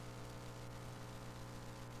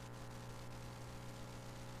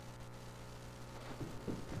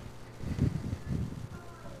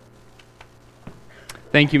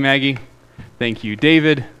Thank you, Maggie. Thank you,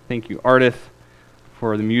 David. Thank you, Ardith,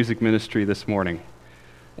 for the music ministry this morning.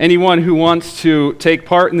 Anyone who wants to take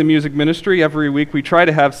part in the music ministry, every week we try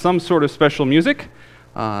to have some sort of special music.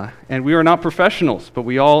 And we are not professionals, but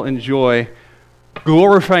we all enjoy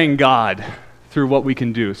glorifying God through what we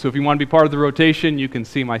can do. So if you want to be part of the rotation, you can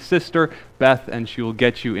see my sister, Beth, and she will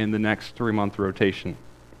get you in the next 3-month rotation.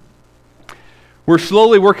 We're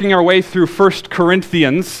slowly working our way through 1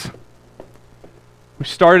 Corinthians. We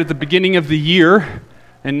started at the beginning of the year,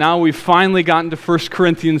 and now we've finally gotten to 1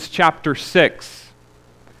 Corinthians chapter 6.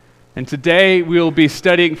 And today we'll be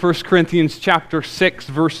studying 1 Corinthians chapter 6,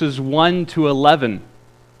 verses 1 to 11.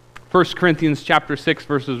 1 Corinthians chapter 6,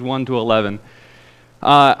 verses 1 to 11.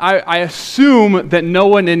 I assume that no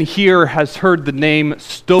one in here has heard the name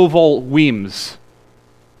Stovall Weems.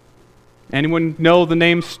 Anyone know the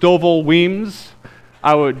name Stovall Weems?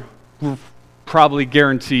 I would probably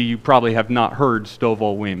guarantee you probably have not heard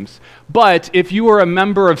Stovall Weems. But if you were a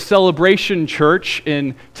member of Celebration Church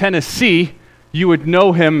in Tennessee, you would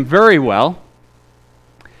know him very well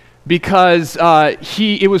because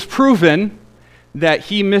it was proven that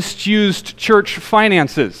he misused church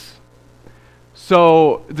finances.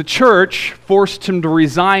 So the church forced him to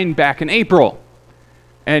resign back in April,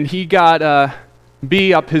 and he got a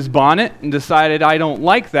bee up his bonnet and decided, I don't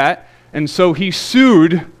like that, and so he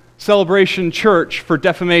sued Celebration Church for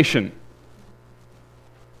defamation.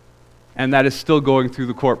 And that is still going through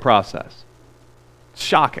the court process.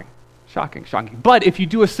 Shocking. But if you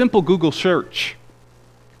do a simple Google search,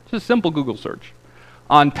 just a simple Google search,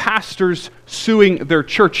 on pastors suing their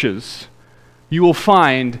churches, you will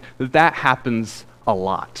find that that happens a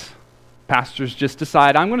lot. Pastors just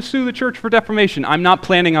decide, I'm going to sue the church for defamation. I'm not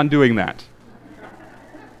planning on doing that.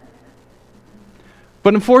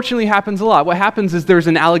 But unfortunately, it happens a lot. What happens is there's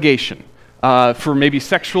an allegation for maybe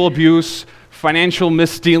sexual abuse, financial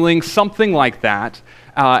misdealing, something like that.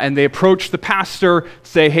 And they approach the pastor,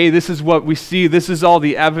 say, hey, this is what we see. This is all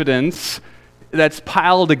the evidence that's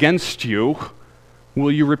piled against you.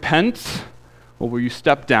 Will you repent, or will you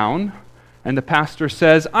step down? And the pastor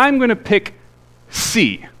says, I'm going to pick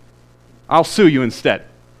C. I'll sue you instead.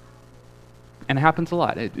 And it happens a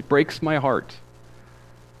lot. It breaks my heart.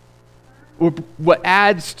 What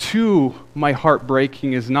adds to my heart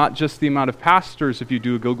breaking is not just the amount of pastors, if you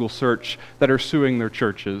do a Google search, that are suing their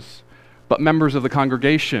churches, but members of the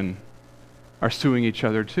congregation are suing each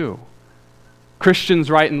other too. Christians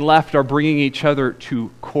right and left are bringing each other to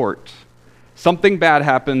court. Something bad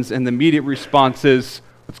happens, and the immediate response is,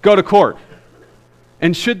 let's go to court.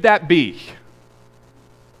 And should that be?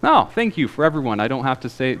 No, thank you for everyone. I don't have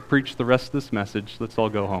to preach the rest of this message. Let's all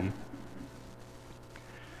go home.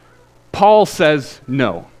 Paul says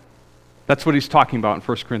no. That's what he's talking about in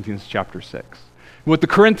 1 Corinthians chapter 6. What the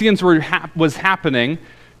Corinthians was happening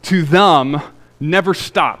to them never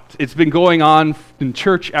stopped. It's been going on in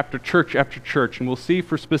church after church after church, and we'll see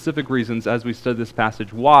for specific reasons as we study this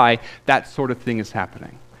passage why that sort of thing is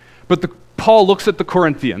happening. But Paul looks at the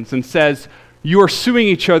Corinthians and says, you are suing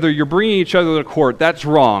each other, you're bringing each other to court, that's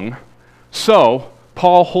wrong. So,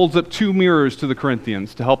 Paul holds up 2 mirrors to the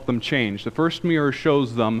Corinthians to help them change. The first mirror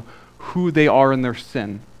shows them who they are in their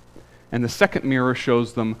sin, and the second mirror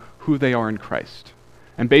shows them who they are in Christ.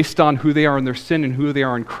 And based on who they are in their sin and who they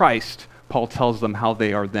are in Christ, Paul tells them how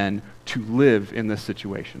they are then to live in this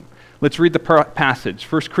situation. Let's read the passage,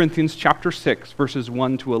 1 Corinthians chapter 6, verses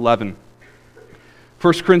 1 to 11.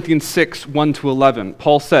 1 Corinthians 6, 1 to 11,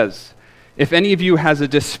 Paul says, if any of you has a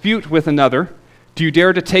dispute with another, do you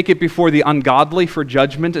dare to take it before the ungodly for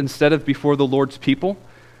judgment instead of before the Lord's people?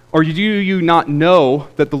 Or do you not know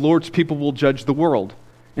that the Lord's people will judge the world?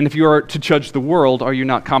 And if you are to judge the world, are you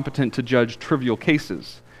not competent to judge trivial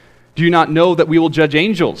cases? Do you not know that we will judge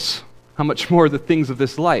angels? How much more the things of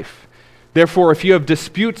this life? Therefore, if you have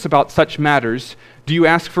disputes about such matters, do you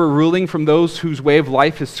ask for a ruling from those whose way of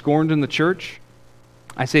life is scorned in the church?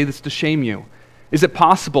 I say this to shame you. Is it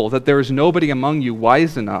possible that there is nobody among you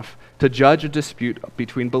wise enough to judge a dispute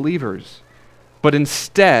between believers? But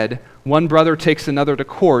instead, one brother takes another to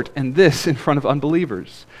court, and this in front of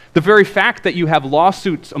unbelievers. The very fact that you have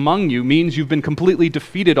lawsuits among you means you've been completely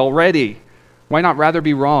defeated already. Why not rather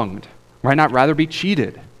be wronged? Why not rather be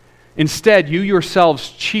cheated? Instead, you yourselves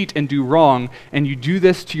cheat and do wrong, and you do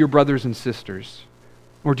this to your brothers and sisters.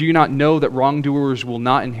 Or do you not know that wrongdoers will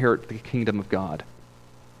not inherit the kingdom of God?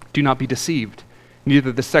 Do not be deceived.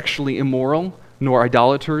 Neither the sexually immoral, nor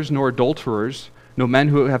idolaters, nor adulterers, no men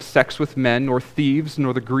who have sex with men, nor thieves,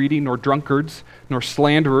 nor the greedy, nor drunkards, nor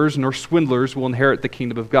slanderers, nor swindlers will inherit the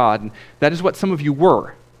kingdom of God. And that is what some of you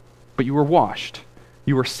were. But you were washed,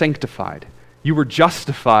 you were sanctified, You were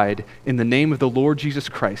justified in the name of the Lord Jesus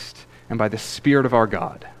Christ and by the Spirit of our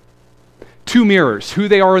God. Two mirrors, who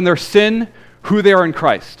they are in their sin, who they are in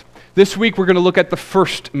Christ. This week we're going to look at the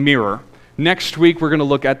first mirror. Next week we're going to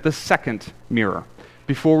look at the second mirror.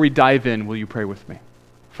 Before we dive in, will you pray with me?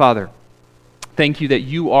 Father, thank you that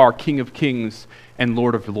you are King of Kings and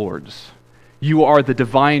Lord of Lords. You are the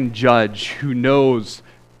divine judge who knows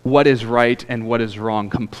what is right and what is wrong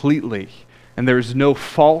completely, and there is no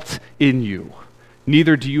fault in you.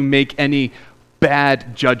 Neither do you make any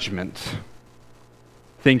bad judgment.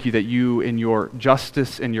 Thank you that you, in your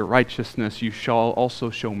justice and your righteousness, you shall also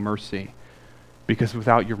show mercy, because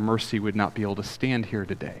without your mercy, we would not be able to stand here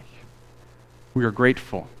today. We are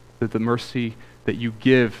grateful that the mercy that you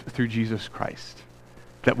give through Jesus Christ,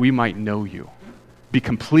 that we might know you, be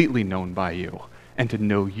completely known by you, and to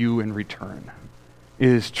know you in return. It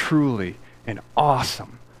is truly an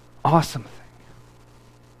awesome, awesome thing.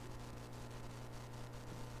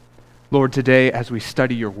 Lord, today as we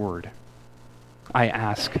study your word, I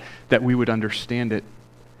ask that we would understand it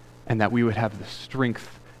and that we would have the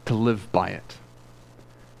strength to live by it.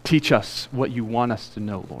 Teach us what you want us to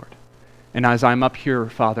know, Lord. And as I'm up here,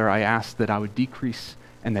 Father, I ask that I would decrease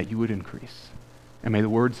and that you would increase. And may the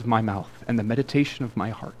words of my mouth and the meditation of my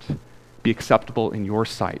heart be acceptable in your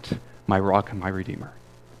sight, my rock and my redeemer.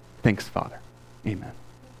 Thanks, Father. Amen.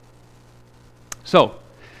 So,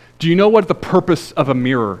 do you know what the purpose of a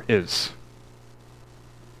mirror is?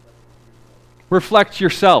 Reflect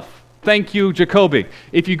yourself. Thank you, Jacoby.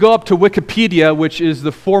 If you go up to Wikipedia, which is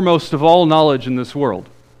the foremost of all knowledge in this world.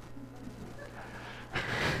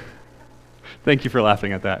 Thank you for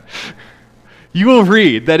laughing at that. You will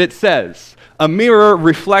read that it says, a mirror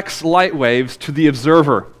reflects light waves to the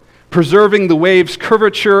observer, preserving the wave's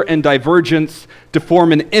curvature and divergence to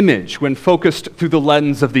form an image when focused through the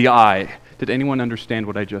lens of the eye. Did anyone understand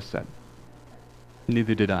what I just said?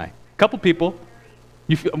 Neither did I. A couple people.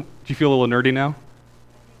 Do you feel a little nerdy now?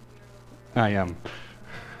 I am.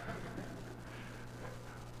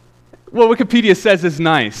 What Wikipedia says is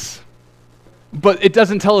nice, but it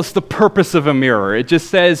doesn't tell us the purpose of a mirror. It just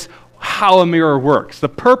says how a mirror works. The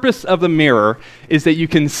purpose of the mirror is that you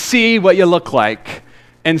can see what you look like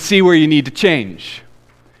and see where you need to change.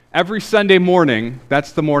 Every Sunday morning,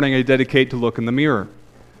 that's the morning I dedicate to look in the mirror.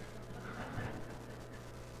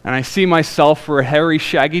 And I see myself for a hairy,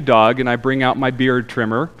 shaggy dog, and I bring out my beard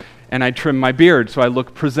trimmer, and I trim my beard so I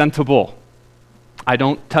look presentable. I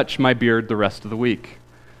don't touch my beard the rest of the week.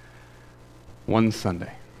 One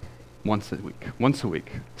Sunday, once a week.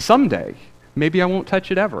 Someday, maybe I won't touch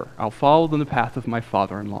it ever. I'll follow in the path of my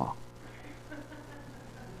father-in-law.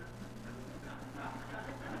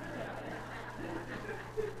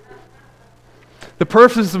 The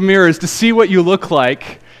purpose of a mirror is to see what you look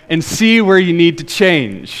like and see where you need to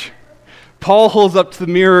change. Paul holds up to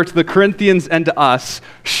the mirror to the Corinthians and to us,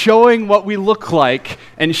 showing what we look like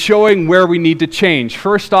and showing where we need to change.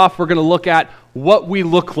 First off, we're going to look at what we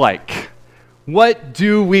look like. What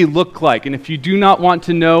do we look like? And if you do not want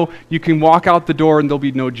to know, you can walk out the door and there'll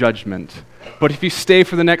be no judgment. But if you stay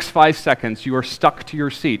for the next 5 seconds, you are stuck to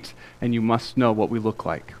your seat and you must know what we look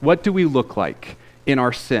like. What do we look like in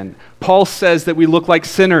our sin? Paul says that we look like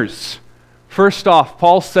sinners. First off,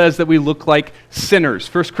 Paul says that we look like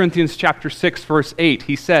sinners. 1 Corinthians chapter 6, verse 8,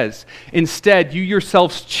 he says, instead, you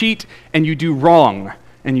yourselves cheat and you do wrong,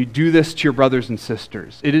 and you do this to your brothers and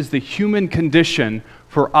sisters. It is the human condition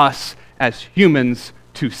for us as humans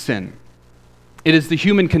to sin. It is the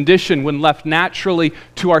human condition when left naturally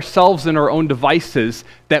to ourselves and our own devices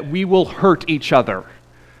that we will hurt each other.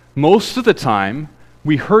 Most of the time,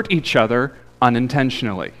 we hurt each other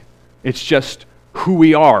unintentionally. It's just who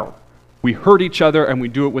we are. We hurt each other and we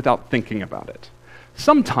do it without thinking about it.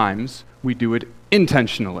 Sometimes we do it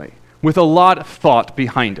intentionally, with a lot of thought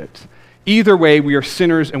behind it. Either way, we are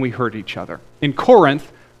sinners and we hurt each other. In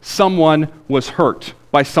Corinth, someone was hurt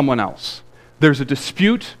by someone else. There's a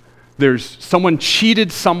dispute, there's someone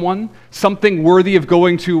cheated someone, something worthy of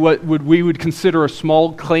going to what we would consider a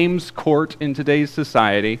small claims court in today's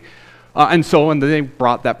society. And they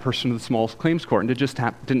brought that person to the smallest claims court, and it just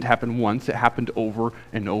didn't happen once. It happened over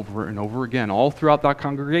and over and over again, all throughout that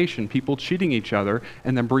congregation, people cheating each other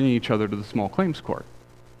and then bringing each other to the small claims court.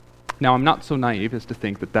 Now, I'm not so naive as to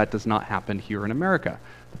think that that does not happen here in America.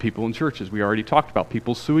 The people in churches, we already talked about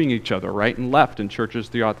people suing each other right and left in churches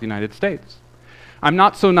throughout the United States. I'm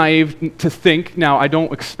not so naive to think, now I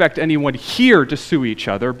don't expect anyone here to sue each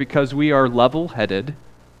other because we are level-headed,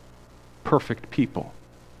 perfect people.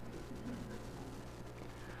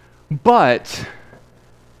 But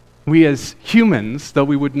we as humans, though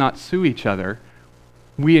we would not sue each other,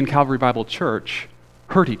 we in Calvary Bible Church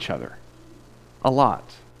hurt each other. a lot.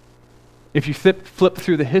 If you flip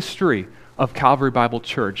through the history of Calvary Bible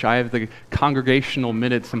Church, I have the congregational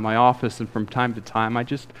minutes in my office, and from time to time I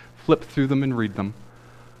just flip through them and read them.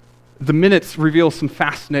 The minutes reveal some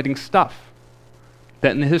fascinating stuff.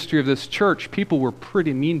 That in the history of this church, people were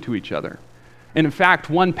pretty mean to each other. And in fact,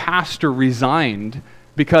 one pastor resigned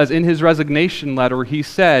because in his resignation letter, he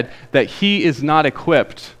said that he is not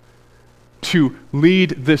equipped to lead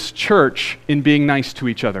this church in being nice to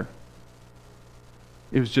each other.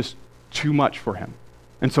 It was just too much for him.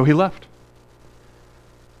 And so he left.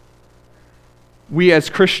 We as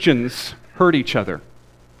Christians hurt each other.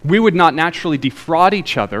 We would not naturally defraud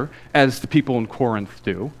each other as the people in Corinth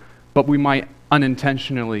do, but we might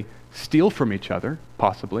unintentionally steal from each other,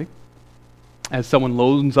 possibly, as someone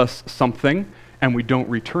loans us something and we don't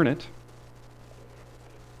return it.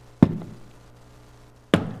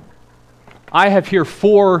 I have here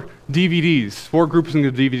 4 groupings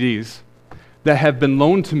of DVDs that have been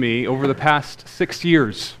loaned to me over the past 6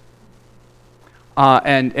 years.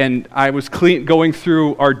 And I was going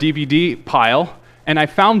through our DVD pile, and I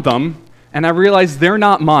found them, and I realized they're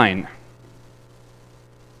not mine.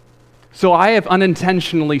 So I have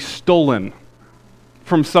unintentionally stolen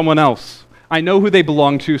from someone else. I know who they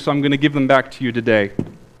belong to, so I'm going to give them back to you today.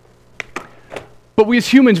 But we as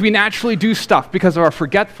humans, we naturally do stuff because of our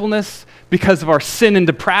forgetfulness, because of our sin and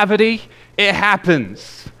depravity. It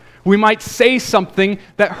happens. We might say something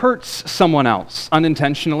that hurts someone else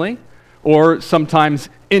unintentionally, or sometimes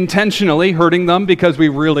intentionally hurting them because we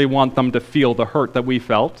really want them to feel the hurt that we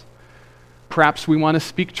felt. Perhaps we want to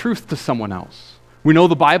speak truth to someone else. We know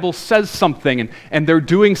the Bible says something, and they're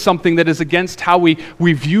doing something that is against how we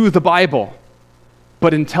view the Bible.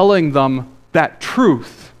 But in telling them that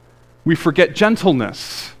truth, we forget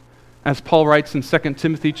gentleness. As Paul writes in 2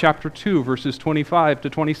 Timothy chapter 2, verses 25 to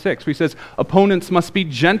 26, he says, opponents must be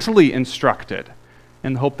gently instructed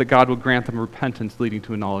in the hope that God will grant them repentance leading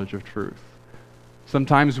to a knowledge of truth.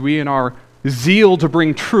 Sometimes we, in our zeal to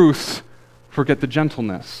bring truth, forget the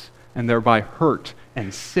gentleness and thereby hurt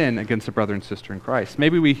and sin against a brother and sister in Christ.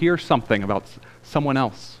 Maybe we hear something about someone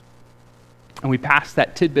else, and we pass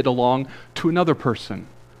that tidbit along to another person,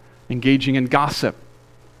 engaging in gossip,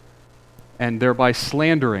 and thereby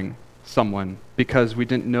slandering someone because we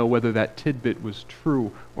didn't know whether that tidbit was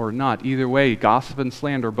true or not. Either way, gossip and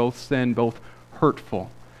slander, both sin, both hurtful.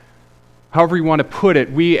 However you want to put it,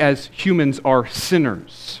 we as humans are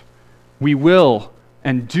sinners. We will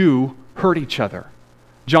and do hurt each other.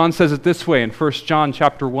 John says it this way in 1 John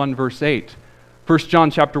chapter 1, verse 8. 1 John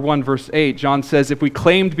chapter 1, verse 8, John says, if we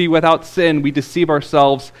claim to be without sin, we deceive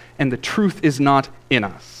ourselves, and the truth is not in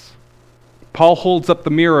us. Paul holds up the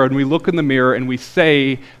mirror, and we look in the mirror, and we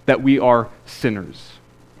say that we are sinners.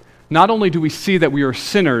 Not only do we see that we are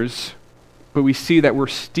sinners, but we see that we're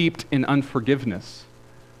steeped in unforgiveness.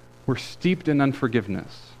 We're steeped in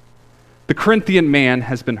unforgiveness. The Corinthian man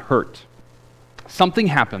has been hurt. Something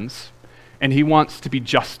happens, and he wants to be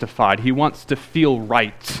justified. He wants to feel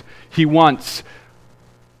right. He wants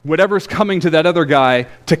whatever's coming to that other guy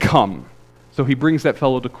to come. So he brings that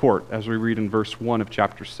fellow to court, as we read in verse 1 of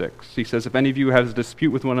chapter 6. He says, if any of you has a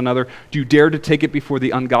dispute with one another, do you dare to take it before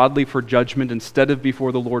the ungodly for judgment instead of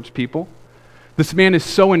before the Lord's people? This man is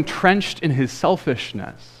so entrenched in his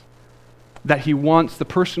selfishness that he wants the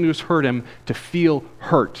person who's hurt him to feel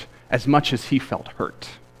hurt as much as he felt hurt,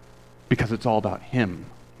 because it's all about him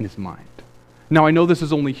in his mind. Now, I know this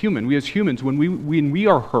is only human. We as humans, when we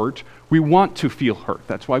are hurt, we want to feel hurt.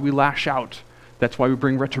 That's why we lash out. That's why we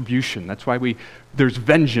bring retribution. That's why there's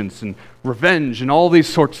vengeance and revenge and all these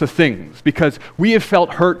sorts of things. Because we have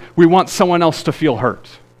felt hurt, we want someone else to feel hurt.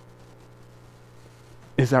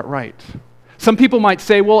 Is that right? Some people might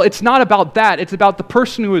say, well, it's not about that. It's about the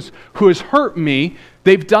person who has hurt me.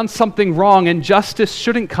 They've done something wrong, and justice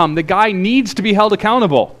shouldn't come. The guy needs to be held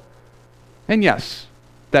accountable. And yes,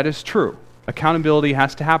 that is true. Accountability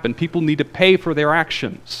has to happen. People need to pay for their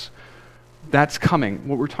actions. That's coming.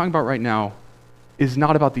 What we're talking about right now is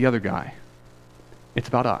not about the other guy. It's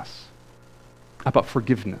about us, about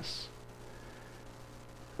forgiveness.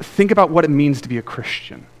 Think about what it means to be a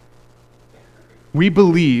Christian. We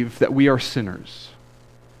believe that we are sinners,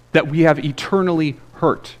 that we have eternally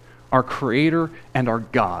hurt our Creator and our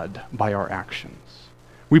God by our actions.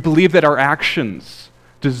 We believe that our actions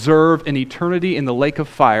deserve an eternity in the lake of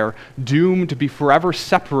fire, doomed to be forever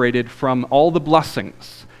separated from all the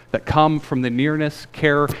blessings that come from the nearness,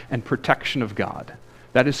 care, and protection of God.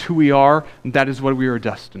 That is who we are, and that is what we are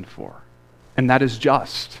destined for. And that is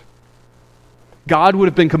just. God would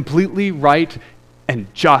have been completely right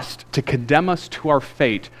and just to condemn us to our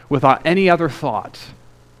fate without any other thought.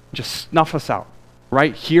 Just snuff us out.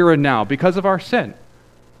 right here and now because of our sin.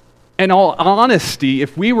 In all honesty,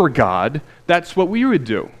 if we were God, that's what we would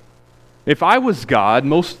do. If I was God,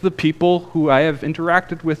 most of the people who I have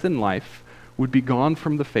interacted with in life would be gone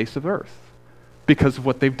from the face of earth because of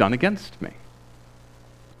what they've done against me.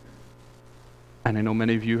 And I know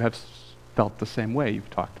many of you have felt the same way. You've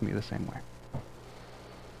talked to me the same way.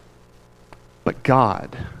 But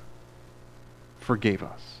God forgave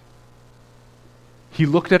us. He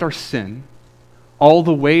looked at our sin, all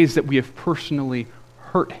the ways that we have personally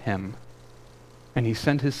hurt him, and he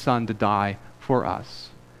sent his son to die for us,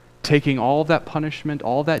 taking all that punishment,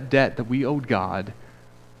 all that debt that we owed God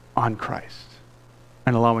on Christ,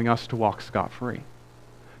 and allowing us to walk scot-free.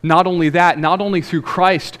 Not only that, not only through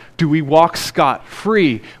Christ do we walk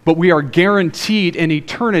scot-free, but we are guaranteed an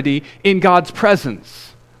eternity in God's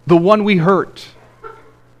presence, the one we hurt.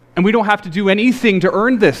 And we don't have to do anything to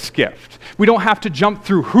earn this gift. We don't have to jump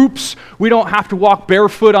through hoops. We don't have to walk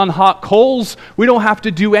barefoot on hot coals. We don't have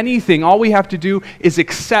to do anything. All we have to do is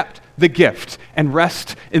accept the gift and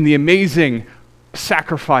rest in the amazing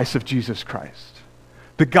sacrifice of Jesus Christ.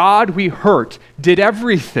 The God we hurt did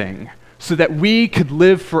everything so that we could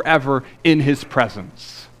live forever in his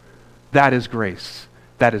presence. That is grace.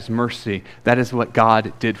 That is mercy. That is what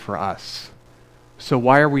God did for us. So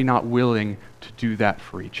why are we not willing to do that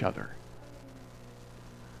for each other?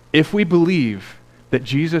 If we believe that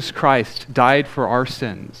Jesus Christ died for our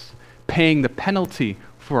sins, paying the penalty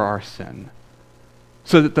for our sin,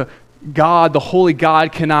 so that the holy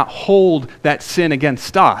God cannot hold that sin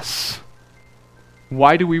against us,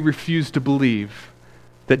 why do we refuse to believe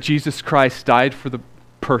that Jesus Christ died for the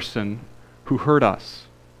person who hurt us,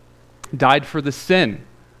 died for the sin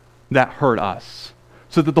that hurt us,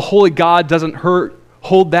 so that the holy God doesn't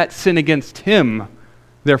hold that sin against him,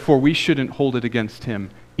 therefore we shouldn't hold it against him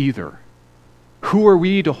either? Who are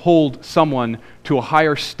we to hold someone to a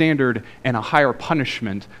higher standard and a higher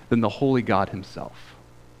punishment than the holy God himself?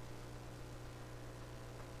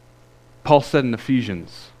 Paul said in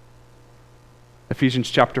Ephesians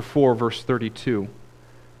chapter 4, verse 32,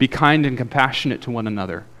 "Be kind and compassionate to one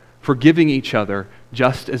another, forgiving each other,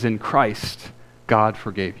 just as in Christ God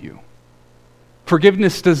forgave you."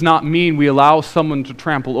 Forgiveness does not mean we allow someone to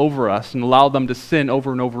trample over us and allow them to sin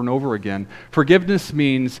over and over and over again. Forgiveness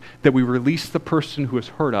means that we release the person who has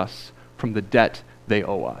hurt us from the debt they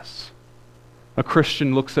owe us. A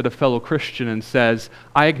Christian looks at a fellow Christian and says,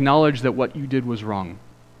 "I acknowledge that what you did was wrong.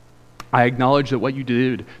 I acknowledge that what you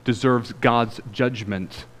did deserves God's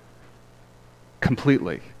judgment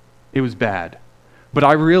completely. It was bad. But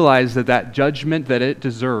I realize that that judgment that it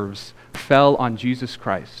deserves fell on Jesus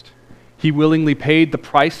Christ. He willingly paid the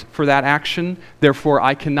price for that action. Therefore,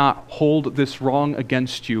 I cannot hold this wrong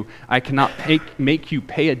against you. I cannot make you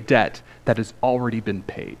pay a debt that has already been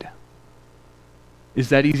paid." Is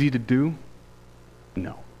that easy to do?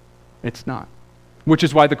 No, it's not. Which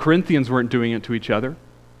is why the Corinthians weren't doing it to each other.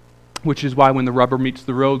 Which is why when the rubber meets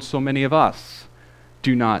the road, so many of us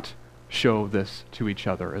do not show this to each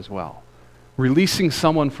other as well. Releasing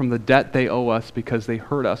someone from the debt they owe us because they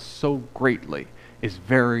hurt us so greatly is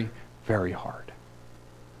very, very hard.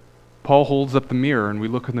 Paul holds up the mirror, and we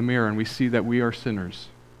look in the mirror and we see that we are sinners.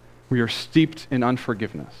 We are steeped in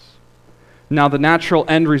unforgiveness. Now, the natural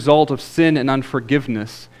end result of sin and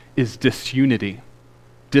unforgiveness is disunity.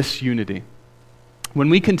 Disunity. When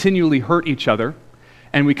we continually hurt each other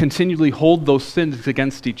and we continually hold those sins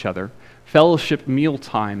against each other, fellowship meal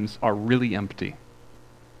times are really empty.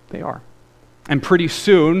 They are. And pretty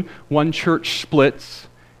soon, one church splits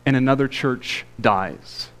and another church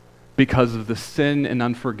dies because of the sin and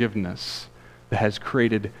unforgiveness that has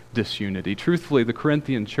created disunity. Truthfully, the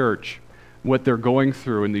Corinthian church, what they're going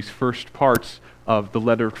through in these first parts of the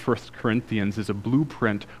letter of 1 Corinthians is a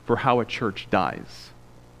blueprint for how a church dies.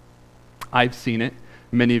 I've seen it.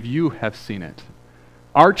 Many of you have seen it.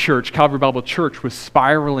 Our church, Calvary Bible Church, was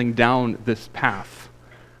spiraling down this path.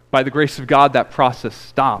 By the grace of God, that process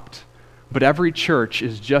stopped. But every church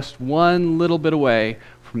is just one little bit away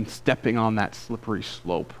from stepping on that slippery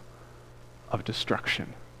slope of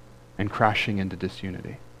destruction and crashing into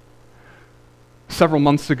disunity. Several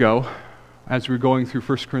months ago, as we were going through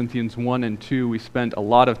 1 Corinthians 1 and 2, we spent a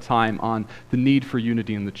lot of time on the need for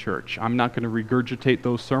unity in the church. I'm not going to regurgitate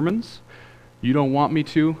those sermons. You don't want me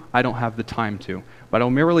to, I don't have the time to. But I'll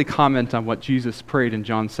merely comment on what Jesus prayed in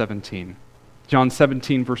John 17. John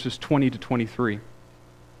 17, verses 20 to 23.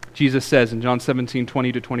 Jesus says in John 17,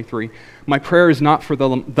 20 to 23, "My prayer is not for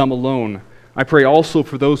them alone. I pray also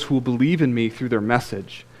for those who will believe in me through their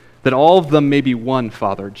message, that all of them may be one,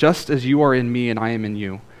 Father, just as you are in me and I am in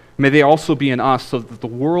you. May they also be in us, so that the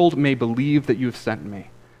world may believe that you have sent me.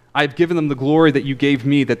 I have given them the glory that you gave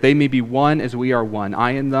me, that they may be one as we are one,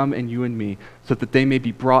 I and them and you and me, so that they may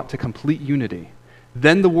be brought to complete unity.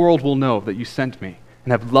 Then the world will know that you sent me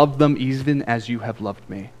and have loved them even as you have loved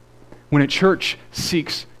me. When a church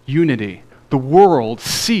seeks unity, the world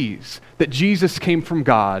sees that Jesus came from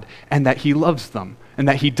God and that he loves them and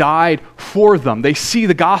that he died for them. They see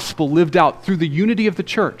the gospel lived out through the unity of the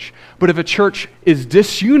church. But if a church is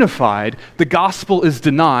disunified, the gospel is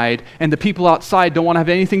denied and the people outside don't want to have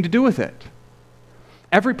anything to do with it.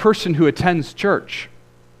 Every person who attends church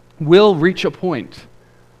will reach a point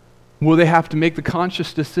where they have to make the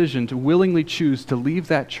conscious decision to willingly choose to leave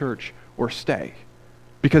that church or stay.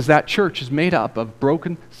 Because that church is made up of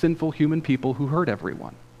broken, sinful human people who hurt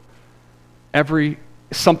everyone.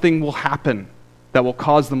 Something will happen that will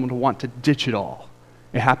cause them to want to ditch it all.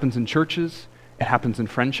 It happens in churches, it happens in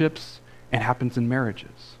friendships, it happens in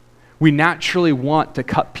marriages. We naturally want to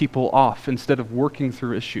cut people off instead of working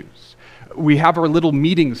through issues. We have our little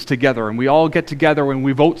meetings together and we all get together and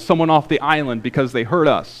we vote someone off the island because they hurt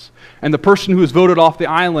us. And the person who is voted off the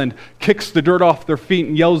island kicks the dirt off their feet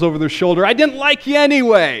and yells over their shoulder, "I didn't like you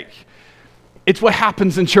anyway." It's what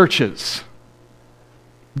happens in churches.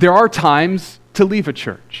 There are times to leave a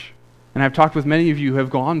church. And I've talked with many of you who have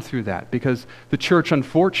gone through that because the church,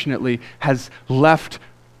 unfortunately, has left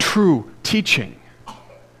true teaching.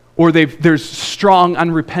 Or there's strong,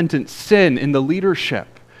 unrepentant sin in the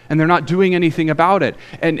leadership, and they're not doing anything about it.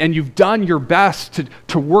 And you've done your best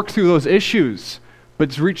to work through those issues, but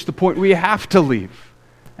it's reached the point where you have to leave.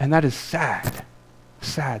 And that is sad.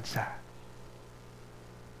 Sad, sad.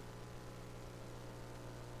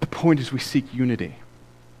 The point is we seek unity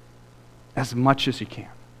as much as you can.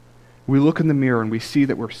 We look in the mirror and we see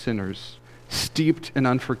that we're sinners, steeped in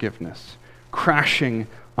unforgiveness, crashing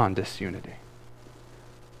on disunity.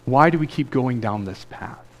 Why do we keep going down this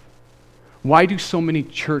path? Why do so many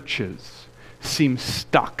churches seem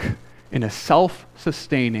stuck in a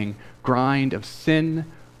self-sustaining grind of sin,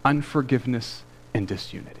 unforgiveness, and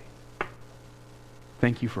disunity?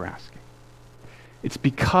 Thank you for asking. It's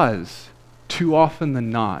because, too often than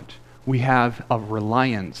not, we have a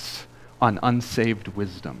reliance on unsaved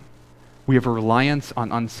wisdom. We have a reliance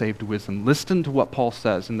on unsaved wisdom. Listen to what Paul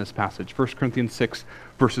says in this passage, 1 Corinthians 6,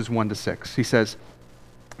 verses 1-6. He says,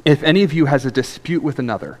 "If any of you has a dispute with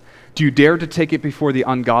another, do you dare to take it before the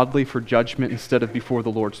ungodly for judgment instead of before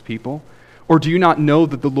the Lord's people? Or do you not know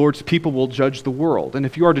that the Lord's people will judge the world? And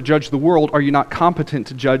if you are to judge the world, are you not competent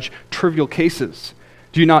to judge trivial cases?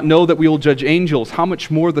 Do you not know that we will judge angels? How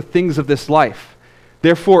much more the things of this life?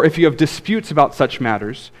 Therefore, if you have disputes about such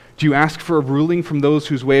matters, do you ask for a ruling from those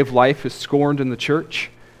whose way of life is scorned in the church?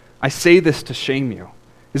 I say this to shame you.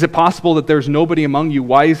 Is it possible that there's nobody among you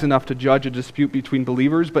wise enough to judge a dispute between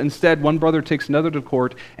believers, but instead one brother takes another to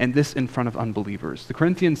court, and this in front of unbelievers?" The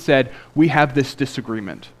Corinthians said, we have this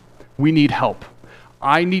disagreement. We need help.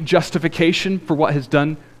 I need justification for what has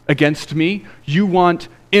done against me. You want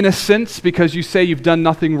innocence because you say you've done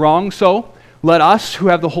nothing wrong. So let us, who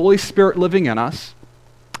have the Holy Spirit living in us,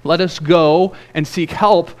 let us go and seek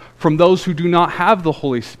help from those who do not have the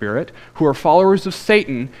Holy Spirit, who are followers of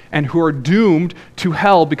Satan, and who are doomed to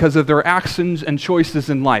hell because of their actions and choices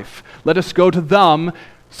in life. Let us go to them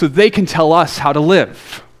so they can tell us how to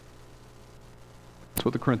live. That's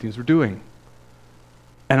what the Corinthians were doing.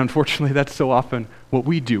 And unfortunately, that's so often what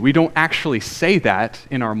we do. We don't actually say that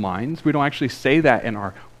in our minds. We don't actually say that in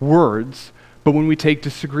our words. But when we take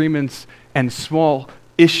disagreements and small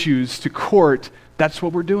issues to court, that's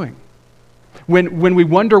what we're doing. When we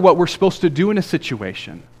wonder what we're supposed to do in a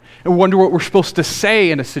situation, and wonder what we're supposed to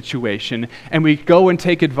say in a situation, and we go and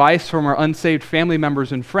take advice from our unsaved family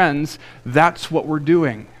members and friends, that's what we're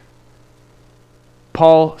doing.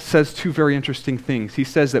 Paul says two very interesting things. He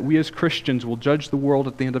says that we as Christians will judge the world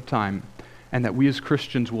at the end of time, and that we as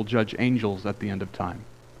Christians will judge angels at the end of time.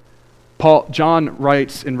 John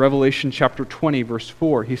writes in Revelation chapter 20, verse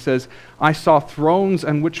 4, he says, "I saw thrones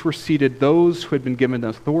on which were seated those who had been given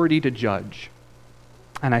authority to judge.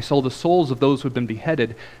 And I saw the souls of those who had been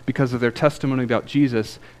beheaded because of their testimony about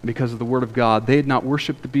Jesus and because of the word of God. They had not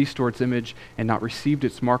worshipped the beast or its image and not received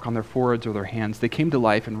its mark on their foreheads or their hands. They came to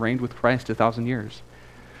life and reigned with Christ 1,000 years."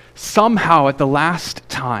 Somehow at the last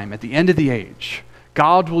time, at the end of the age,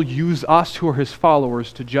 God will use us who are his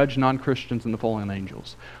followers to judge non-Christians and the fallen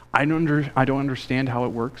angels. I don't understand how it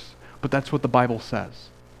works, but that's what the Bible says.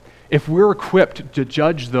 If we're equipped to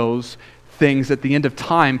judge those things at the end of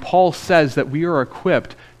time, Paul says that we are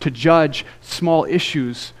equipped to judge small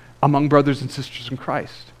issues among brothers and sisters in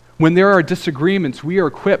Christ. When there are disagreements, we are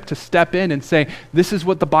equipped to step in and say, this is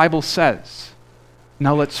what the Bible says.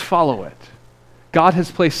 Now let's follow it. God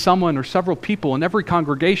has placed someone or several people in every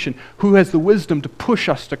congregation who has the wisdom to push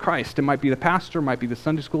us to Christ. It might be the pastor, it might be the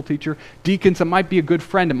Sunday school teacher, deacons, it might be a good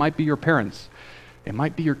friend, it might be your parents, it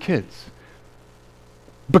might be your kids.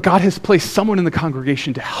 But God has placed someone in the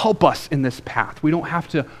congregation to help us in this path. We don't have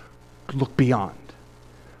to look beyond.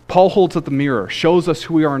 Paul holds up the mirror, shows us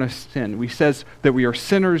who we are in our sin. He says that we are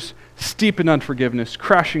sinners, steep in unforgiveness,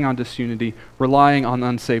 crashing on disunity, relying on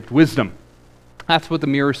unsaved wisdom. That's what the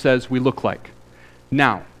mirror says we look like.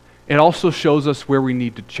 Now, it also shows us where we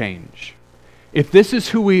need to change. If this is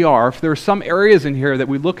who we are, if there are some areas in here that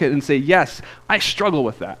we look at and say, yes, I struggle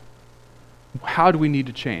with that, how do we need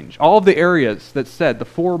to change? All of the areas that said, the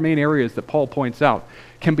 4 main areas that Paul points out,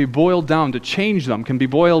 can be boiled down to change them, can be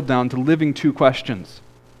boiled down to living 2 questions.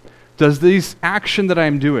 Does this action that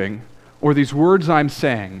I'm doing, or these words I'm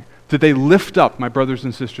saying, do they lift up my brothers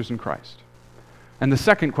and sisters in Christ? And the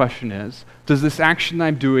second question is, does this action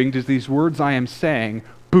I'm doing, does these words I am saying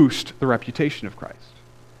boost the reputation of Christ?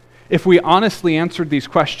 If we honestly answered these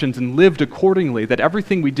questions and lived accordingly, that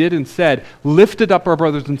everything we did and said lifted up our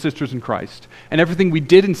brothers and sisters in Christ, and everything we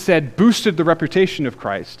did and said boosted the reputation of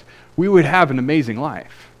Christ, we would have an amazing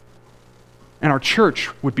life. And our church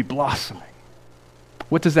would be blossoming.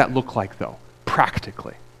 What does that look like, though,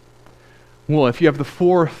 practically? Well, if you have the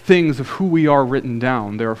 4 things of who we are written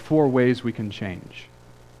down, there are 4 ways we can change.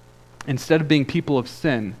 Instead of being people of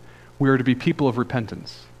sin, we are to be people of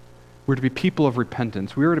repentance. We're to be people of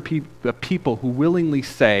repentance. We are to be a people who willingly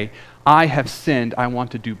say, I have sinned, I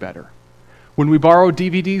want to do better. When we borrow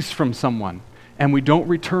DVDs from someone and we don't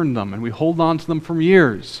return them and we hold on to them for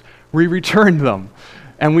years, we return them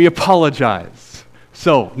and we apologize.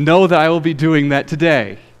 So know that I will be doing that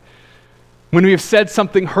today. When we have said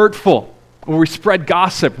something hurtful, or we spread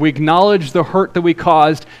gossip, we acknowledge the hurt that we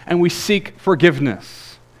caused, and we seek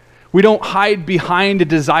forgiveness. We don't hide behind a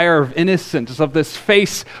desire of innocence, of this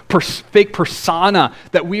fake persona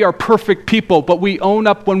that we are perfect people, but we own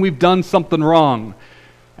up when we've done something wrong.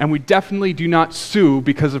 And we definitely do not sue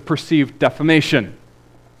because of perceived defamation.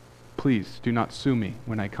 Please do not sue me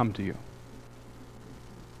when I come to you.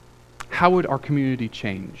 How would our community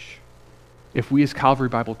change if we as Calvary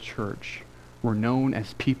Bible Church were known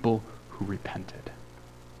as people who repented?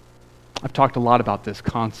 I've talked a lot about this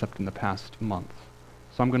concept in the past month,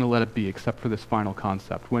 so I'm going to let it be except for this final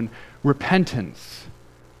concept. When repentance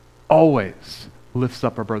always lifts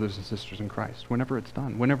up our brothers and sisters in Christ, whenever it's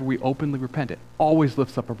done, whenever we openly repent, it always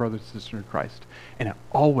lifts up our brothers and sisters in Christ, and it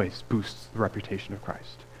always boosts the reputation of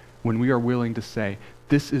Christ. When we are willing to say,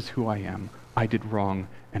 this is who I am, I did wrong,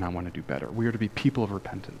 and I want to do better. We are to be people of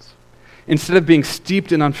repentance. Instead of being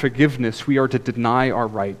steeped in unforgiveness, we are to deny our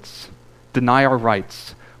rights. Deny our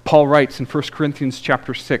rights. Paul writes in 1 Corinthians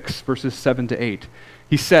chapter 6, verses 7 to 8.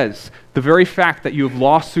 He says, the very fact that you have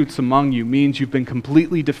lawsuits among you means you've been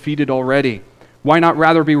completely defeated already. Why not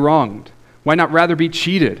rather be wronged? Why not rather be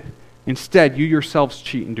cheated? Instead, you yourselves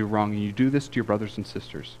cheat and do wrong, and you do this to your brothers and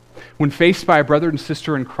sisters. When faced by a brother and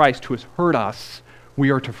sister in Christ who has hurt us, we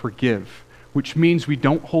are to forgive, which means we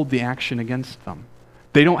don't hold the action against them.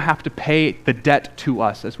 They don't have to pay the debt to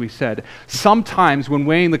us, as we said. Sometimes when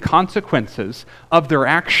weighing the consequences of their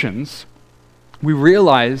actions, we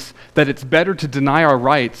realize that it's better to deny our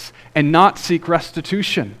rights and not seek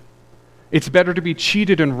restitution. It's better to be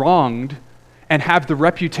cheated and wronged and have the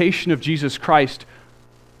reputation of Jesus Christ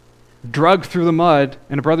dragged through the mud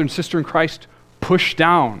and a brother and sister in Christ pushed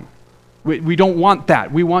down. We don't want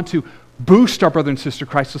that. We want to boost our brother and sister in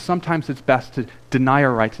Christ. So sometimes it's best to deny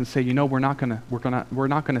our rights and say, we're not going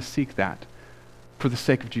to seek that for the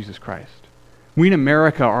sake of Jesus Christ. We in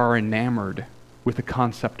America are enamored with the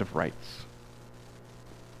concept of rights.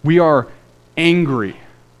 We are angry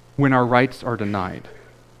when our rights are denied.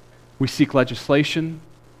 We seek legislation,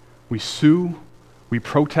 we sue, we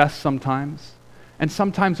protest sometimes, and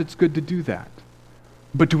sometimes it's good to do that.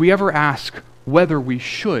 But do we ever ask whether we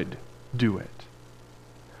should do it?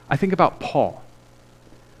 I think about Paul.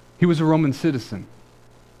 He was a Roman citizen,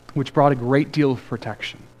 which brought a great deal of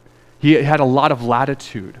protection. He had a lot of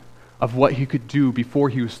latitude of what he could do before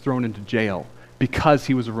he was thrown into jail because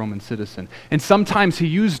he was a Roman citizen. And sometimes he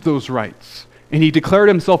used those rights, and he declared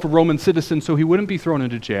himself a Roman citizen so he wouldn't be thrown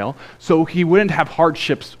into jail, so he wouldn't have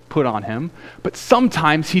hardships put on him. But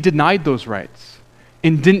sometimes he denied those rights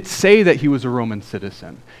and didn't say that he was a Roman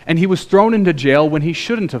citizen. And he was thrown into jail when he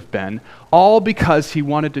shouldn't have been, all because he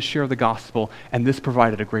wanted to share the gospel, and this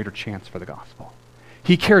provided a greater chance for the gospel.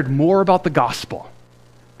 He cared more about the gospel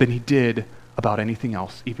than he did about anything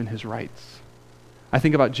else, even his rights. I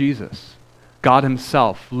think about Jesus, God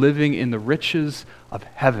himself living in the riches of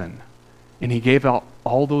heaven, and he gave out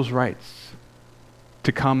all those rights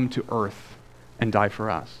to come to earth and die for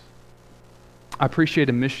us. I appreciate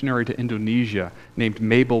a missionary to Indonesia named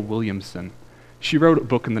Mabel Williamson. She wrote a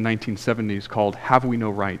book in the 1970s called Have We No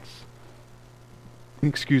Rights?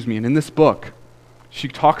 And in this book, she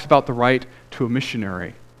talks about the right to a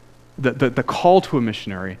missionary. The call to a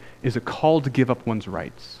missionary is a call to give up one's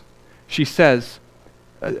rights. She says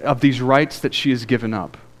of these rights that she has given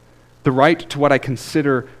up, the right to what I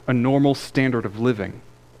consider a normal standard of living,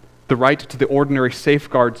 the right to the ordinary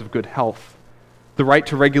safeguards of good health, the right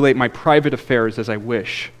to regulate my private affairs as I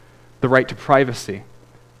wish, the right to privacy,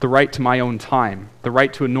 the right to my own time, the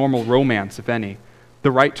right to a normal romance, if any,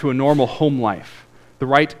 the right to a normal home life, the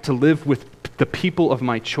right to live with the people of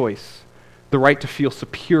my choice, the right to feel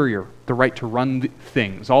superior, the right to run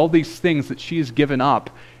things, all these things that she has given up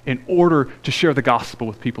in order to share the gospel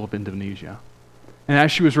with people of Indonesia. And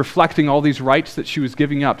as she was reflecting all these rights that she was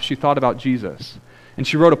giving up, she thought about Jesus. And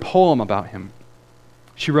she wrote a poem about him.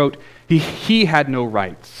 She wrote, he had no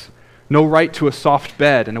rights, no right to a soft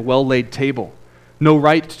bed and a well-laid table, no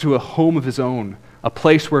right to a home of his own, a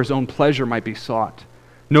place where his own pleasure might be sought,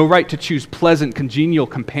 no right to choose pleasant, congenial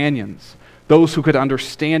companions, those who could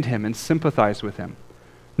understand him and sympathize with him,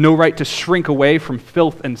 no right to shrink away from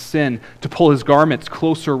filth and sin, to pull his garments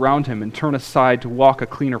closer around him and turn aside to walk a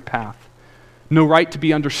cleaner path, no right to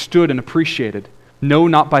be understood and appreciated, no,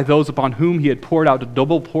 not by those upon whom he had poured out a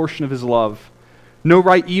double portion of his love, no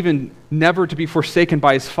right even never to be forsaken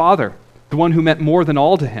by his Father, the one who meant more than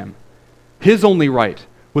all to him. His only right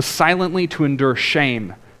was silently to endure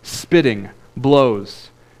shame, spitting,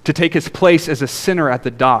 blows, to take his place as a sinner at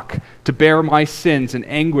the dock, to bear my sins in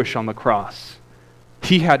anguish on the cross.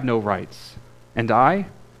 He had no rights. And I?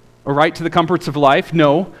 A right to the comforts of life?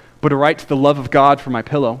 No, but a right to the love of God for my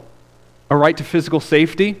pillow. A right to physical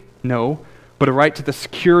safety? No, but a right to the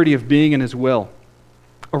security of being in his will.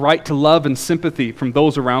 A right to love and sympathy from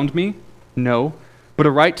those around me? No, but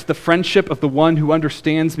a right to the friendship of the one who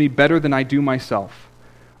understands me better than I do myself.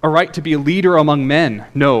 A right to be a leader among men?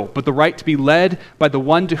 No, but the right to be led by the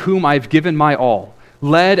one to whom I have given my all,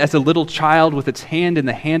 led as a little child with its hand in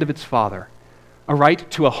the hand of its father. A right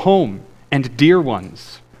to a home and dear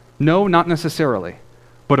ones? No, not necessarily,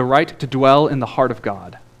 but a right to dwell in the heart of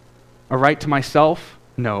God. A right to myself?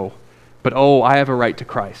 No, but I have a right to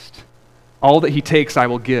Christ. All that he takes, I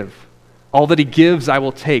will give. All that he gives, I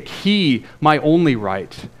will take. He, my only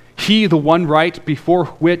right. He, the one right before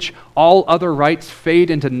which all other rights fade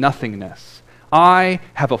into nothingness. I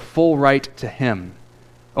have a full right to him.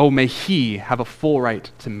 May he have a full right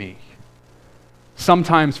to me.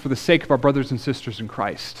 Sometimes for the sake of our brothers and sisters in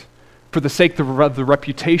Christ, for the sake of the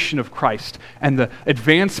reputation of Christ and the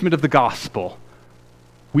advancement of the gospel,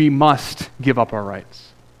 we must give up our rights.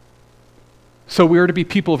 So we are to be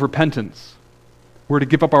people of repentance. We're to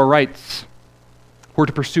give up our rights. We're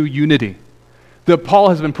to pursue unity. Paul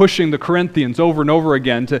has been pushing the Corinthians over and over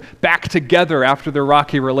again to back together after their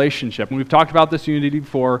rocky relationship. And we've talked about this unity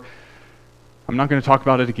before. I'm not going to talk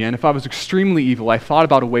about it again. If I was extremely evil, I thought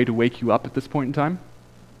about a way to wake you up at this point in time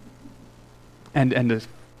and to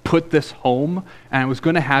put this home, and I was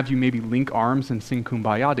going to have you maybe link arms and sing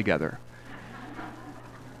Kumbaya together.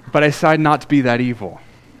 But I decided not to be that evil.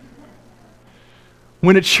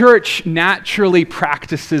 When a church naturally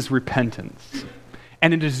practices repentance,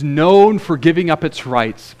 and it is known for giving up its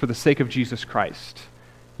rights for the sake of Jesus Christ,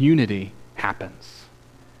 unity happens.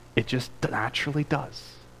 It just naturally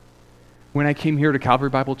does. When I came here to Calvary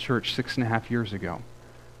Bible Church 6.5 years ago,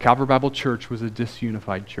 Calvary Bible Church was a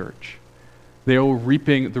disunified church. They were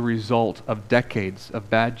reaping the result of decades of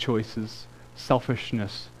bad choices,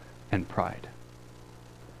 selfishness, and pride.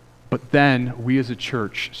 But then we as a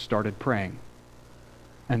church started praying.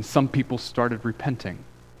 And some people started repenting.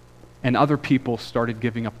 And other people started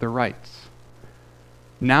giving up their rights.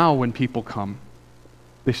 Now when people come,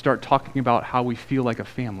 they start talking about how we feel like a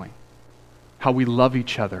family, how we love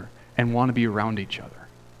each other and want to be around each other.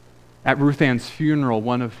 At Ruth Ann's funeral,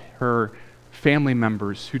 one of her family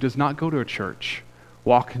members who does not go to a church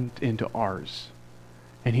walked into ours.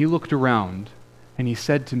 And he looked around and he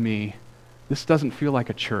said to me, "This doesn't feel like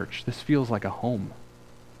a church. This feels like a home."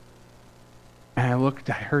 And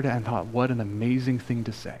I heard it and thought, what an amazing thing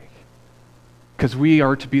to say. Because we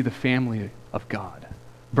are to be the family of God,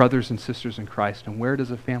 brothers and sisters in Christ. And where does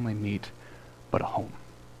a family meet but a home?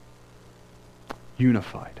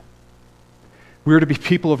 Unified. We are to be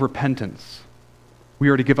people of repentance. We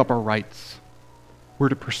are to give up our rights. We're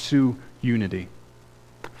to pursue unity.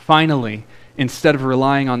 Finally, instead of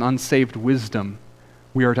relying on unsaved wisdom,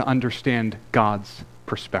 we are to understand God's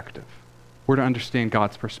perspective. We're to understand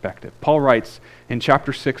God's perspective. Paul writes in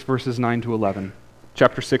chapter 6, verses 9 to 11.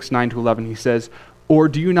 Chapter 6, 9 to 11, he says, Or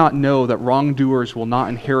do you not know that wrongdoers will not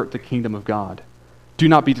inherit the kingdom of God? Do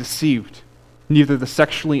not be deceived. Neither the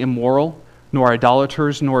sexually immoral, nor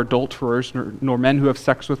idolaters, nor adulterers, nor men who have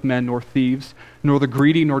sex with men, nor thieves, nor the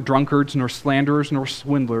greedy, nor drunkards, nor slanderers, nor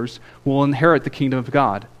swindlers will inherit the kingdom of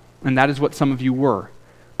God. And that is what some of you were.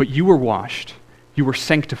 But you were washed, you were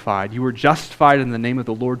sanctified, you were justified in the name of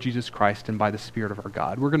the Lord Jesus Christ and by the Spirit of our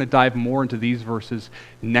God. We're going to dive more into these verses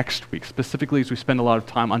next week, specifically as we spend a lot of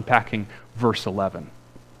time unpacking verse 11.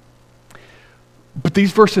 But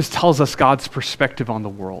these verses tells us God's perspective on the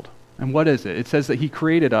world. And what is it? It says that he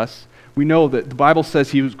created us. We know that the Bible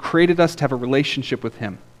says he created us to have a relationship with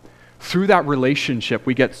him. Through that relationship,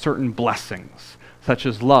 we get certain blessings, such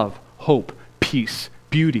as love, hope, peace,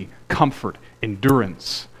 beauty, comfort,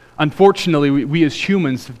 endurance. Unfortunately, we as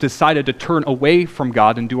humans have decided to turn away from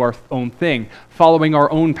God and do our own thing, following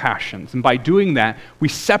our own passions. And by doing that, we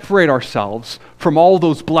separate ourselves from all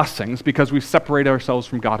those blessings because we've separated ourselves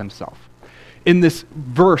from God himself. In these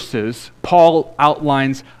verses, Paul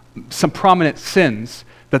outlines some prominent sins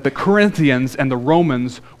that the Corinthians and the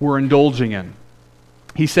Romans were indulging in.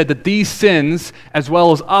 He said that these sins, as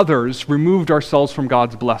well as others, removed ourselves from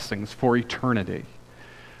God's blessings for eternity.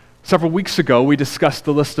 Several weeks ago, we discussed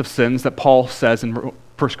the list of sins that Paul says in 1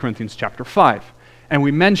 Corinthians chapter 5. And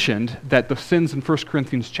we mentioned that the sins in 1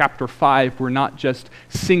 Corinthians chapter 5 were not just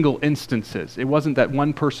single instances. It wasn't that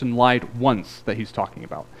one person lied once that he's talking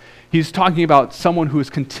about. He's talking about someone who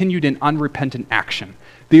has continued in unrepentant action.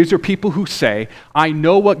 These are people who say, I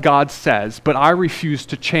know what God says, but I refuse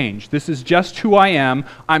to change. This is just who I am.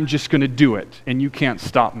 I'm just going to do it, and you can't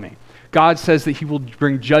stop me. God says that he will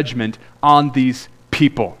bring judgment on these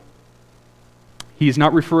people. He's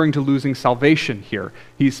not referring to losing salvation here.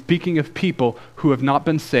 He's speaking of people who have not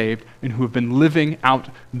been saved and who have been living out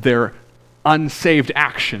their unsaved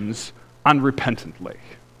actions unrepentantly.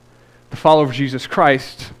 The follower of Jesus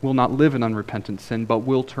Christ will not live in unrepentant sin, but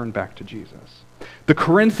will turn back to Jesus. The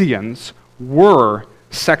Corinthians were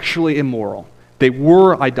sexually immoral. They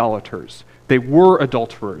were idolaters. They were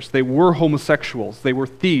adulterers. They were homosexuals. They were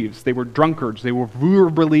thieves. They were drunkards. They were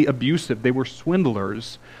verbally abusive. They were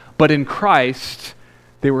swindlers. But in Christ,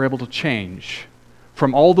 they were able to change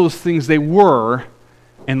from all those things they were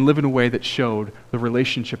and live in a way that showed the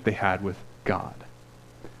relationship they had with God.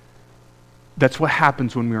 That's what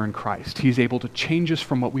happens when we are in Christ. He's able to change us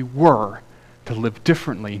from what we were to live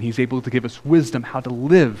differently, and he's able to give us wisdom how to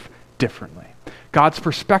live differently. God's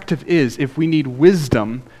perspective is, if we need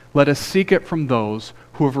wisdom, let us seek it from those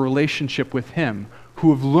who have a relationship with him,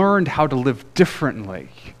 who have learned how to live differently,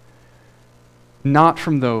 not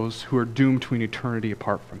from those who are doomed to an eternity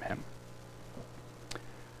apart from him.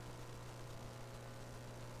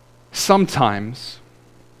 Sometimes,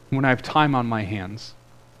 when I have time on my hands,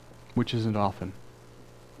 which isn't often,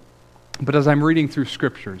 but as I'm reading through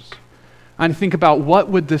scriptures, I think about what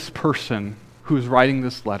would this person who is writing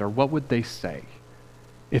this letter, what would they say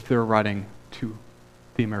if they're writing to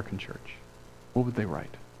the American church? What would they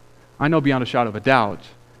write? I know beyond a shadow of a doubt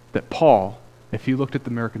that Paul, if he looked at the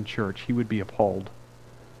American church, he would be appalled,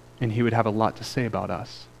 and he would have a lot to say about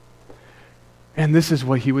us. And this is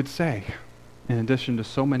what he would say, in addition to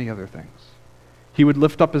so many other things. He would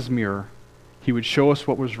lift up his mirror, he would show us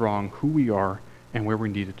what was wrong, who we are, and where we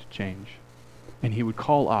needed to change. And he would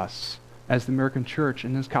call us, as the American church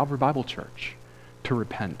and as Calvary Bible Church, to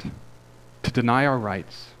repent, to deny our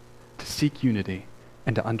rights, to seek unity,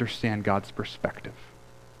 and to understand God's perspective.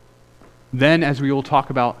 Then, as we will talk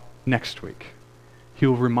about next week, he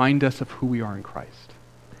will remind us of who we are in Christ.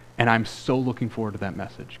 And I'm so looking forward to that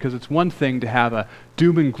message, because it's one thing to have a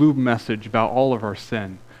doom and gloom message about all of our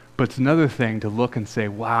sin, but it's another thing to look and say,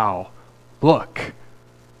 wow, look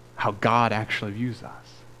how God actually views us.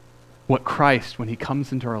 What Christ, when he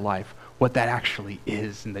comes into our life, what that actually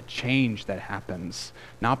is, and the change that happens,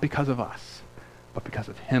 not because of us, but because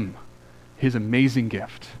of him, his amazing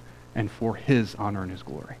gift, and for his honor and his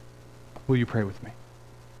glory. Will you pray with me?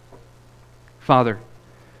 Father,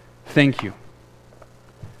 thank you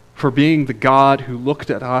for being the God who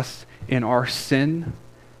looked at us in our sin,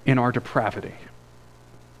 in our depravity,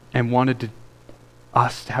 and wanted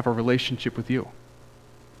us to have a relationship with you.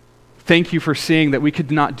 Thank you for seeing that we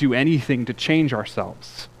could not do anything to change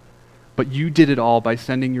ourselves, but you did it all by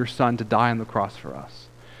sending your Son to die on the cross for us.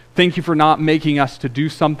 Thank you for not making us to do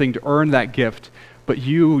something to earn that gift, but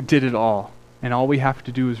you did it all, and all we have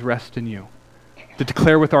to do is rest in you, to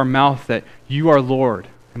declare with our mouth that you are Lord,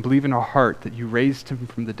 and believe in our heart that you raised him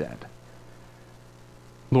from the dead.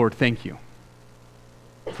 Lord, thank you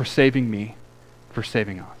for saving me, for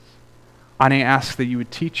saving us. And I ask that you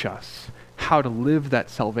would teach us how to live that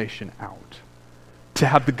salvation out, to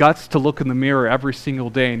have the guts to look in the mirror every single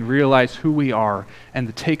day and realize who we are and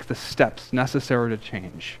to take the steps necessary to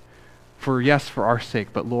change. For our sake,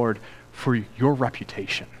 but Lord, for your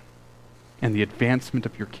reputation and the advancement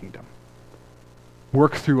of your kingdom.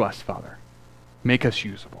 Work through us, Father. Make us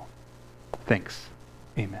usable. Thanks.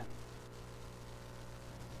 Amen.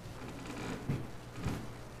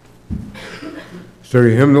 Start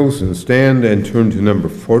your hymnals and stand and turn to number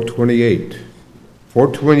 428.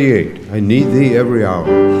 428, I need thee every hour.